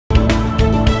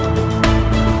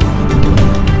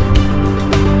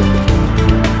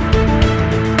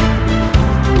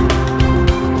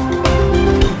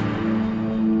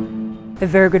A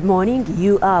very good morning.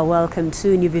 You are welcome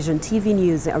to New Vision TV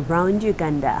News around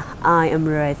Uganda. I am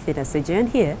Roethida Sejan.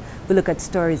 Here we look at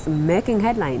stories making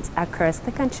headlines across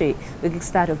the country. We can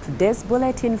start off today's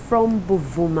bulletin from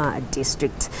Buvuma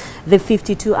District. The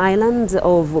 52 islands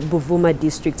of Buvuma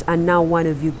District are now one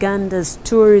of Uganda's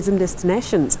tourism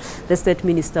destinations. The State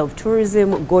Minister of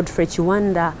Tourism, Godfrey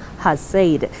Chiwanda, has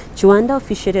said. Chiwanda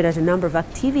officiated at a number of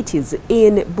activities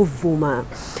in Buvuma.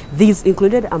 These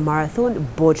included a marathon,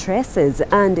 boat races,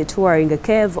 and touring a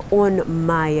cave on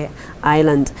Maye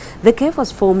Island. The cave was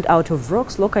formed out of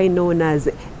rocks locally known as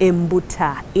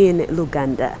Embuta in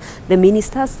Uganda. The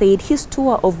minister said his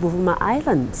tour of Buvuma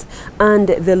Islands and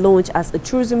the launch as a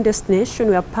tourism destination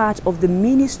were part of the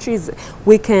ministry's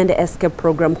weekend escape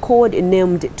program called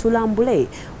named Tulambule,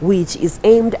 which is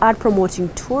aimed at promoting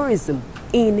tourism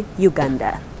in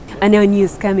Uganda. And now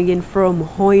news coming in from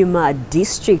Hoima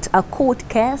District. A court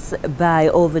case by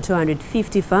over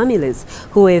 250 families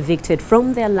who were evicted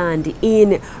from their land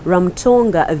in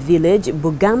Ramtonga village,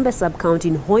 Bugambe sub-county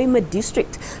in Hoima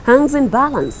District, hangs in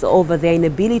balance over their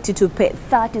inability to pay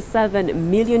 37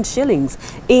 million shillings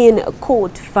in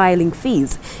court filing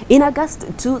fees. In August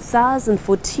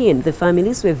 2014, the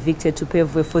families were evicted to pay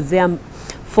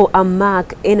for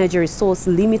Amak Energy Resource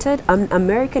Limited, an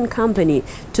American company,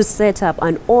 to set up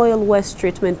an oil waste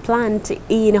treatment plant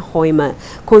in Hoima.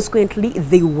 Consequently,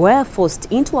 they were forced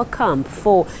into a camp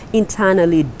for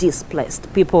internally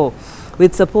displaced people.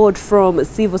 With support from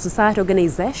civil society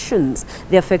organizations,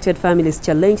 the affected families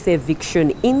challenged the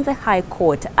eviction in the High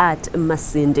Court at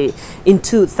Masindi. In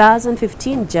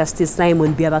 2015, Justice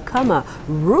Simon Byabakama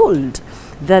ruled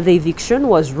that the eviction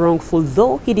was wrongful,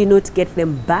 though he did not get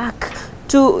them back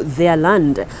to their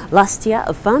land. Last year,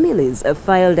 families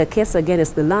filed a case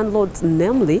against the landlords,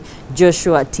 namely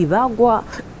Joshua Tibagwa,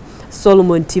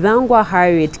 Solomon Tibangwa,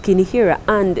 Harriet Kinihira,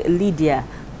 and Lydia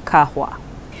Kahwa.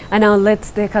 And now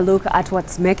let's take a look at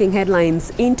what's making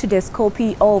headlines in today's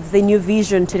copy of the New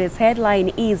Vision. Today's headline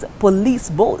is Police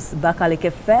Boss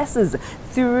Bakaleke faces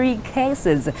 3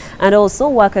 cases, and also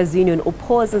Workers' Union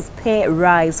opposes pay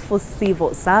rise for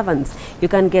civil servants. You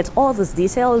can get all those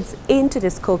details in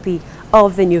today's copy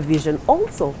of the New Vision.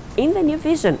 Also, in the New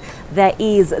Vision, there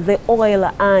is the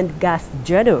Oil and Gas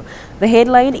Journal. The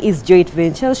headline is Joint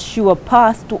Ventures Sure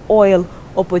Path to Oil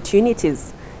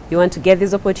Opportunities. You want to get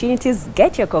these opportunities?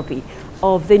 Get your copy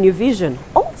of the New Vision.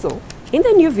 Also, in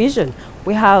the New Vision,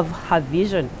 we have Her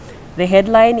Vision. The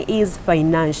headline is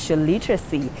Financial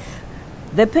Literacy.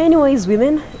 The Pennywise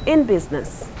Women in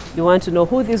Business. You want to know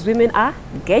who these women are?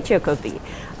 Get your copy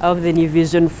of the New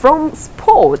Vision. From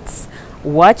sports,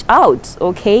 watch out,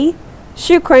 okay?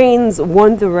 She Cranes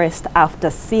won the rest after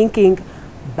sinking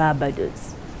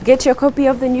Barbados. Get your copy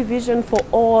of the New Vision for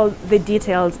all the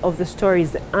details of the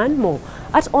stories and more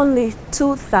at only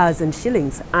 2,000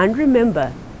 shillings. And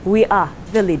remember, we are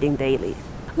the leading daily.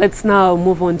 Let's now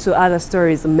move on to other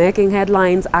stories making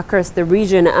headlines across the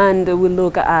region, and we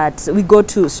go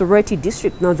to Soroti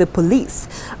District. Now, the police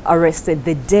arrested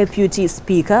the Deputy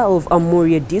Speaker of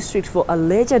Amuria District for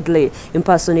allegedly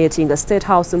impersonating a State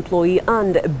House employee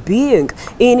and being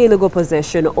in illegal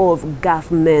possession of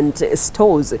government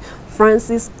stores.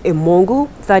 Francis Emongu,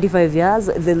 35 years,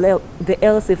 the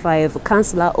LC5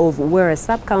 councillor of Wera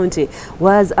Sub-County,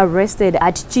 was arrested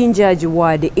at Chinjaji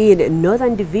Ward in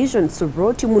Northern Division,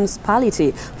 Soroti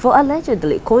Municipality, for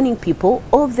allegedly conning people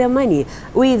of their money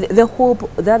with the hope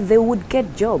that they would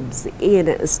get jobs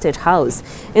in State House.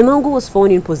 Emongu was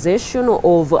found in possession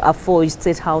of a forged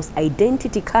State House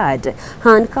identity card,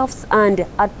 handcuffs, and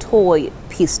a toy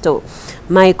pistol.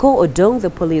 Michael Odong, the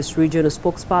police regional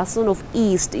spokesperson of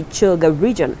East Choga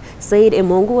region, said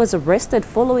Emongu was arrested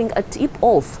following a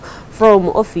tip-off from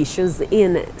officials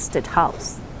in State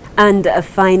House. And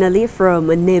finally, from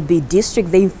Nebbi District,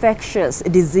 the Infectious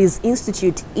Disease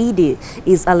Institute, IDI,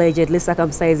 is allegedly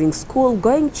circumcising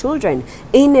school-going children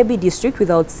in Nebbi District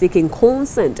without seeking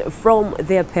consent from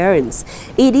their parents.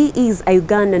 IDI is a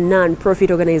Ugandan non-profit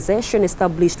organization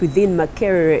established within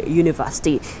Makerere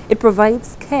University. It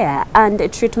provides care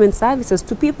and treatment services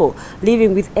to people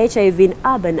living with HIV in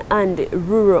urban and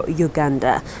rural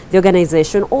Uganda. The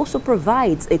organization also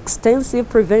provides extensive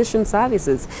prevention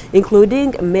services,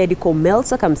 including medical male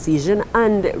circumcision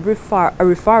and a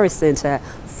referral center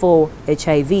for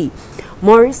HIV.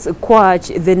 Maurice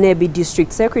Kwach, the Nebbi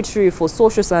District Secretary for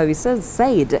Social Services,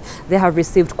 said they have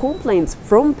received complaints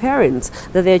from parents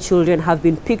that their children have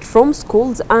been picked from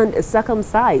schools and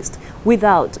circumcised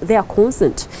without their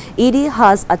consent. ED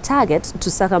has a target to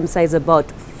circumcise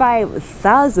about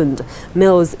 5,000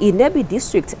 males in Nebbi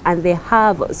District, and they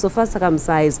have so far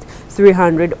circumcised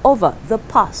 300 over the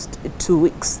past 2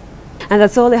 weeks. And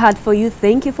that's all I had for you.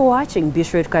 Thank you for watching. Be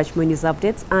sure to catch more news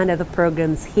updates and other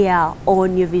programs here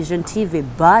on New Vision TV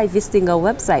by visiting our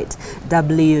website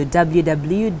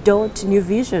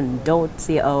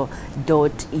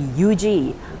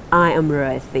www.newvision.co.ug. I am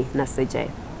Royathy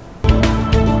Nasije.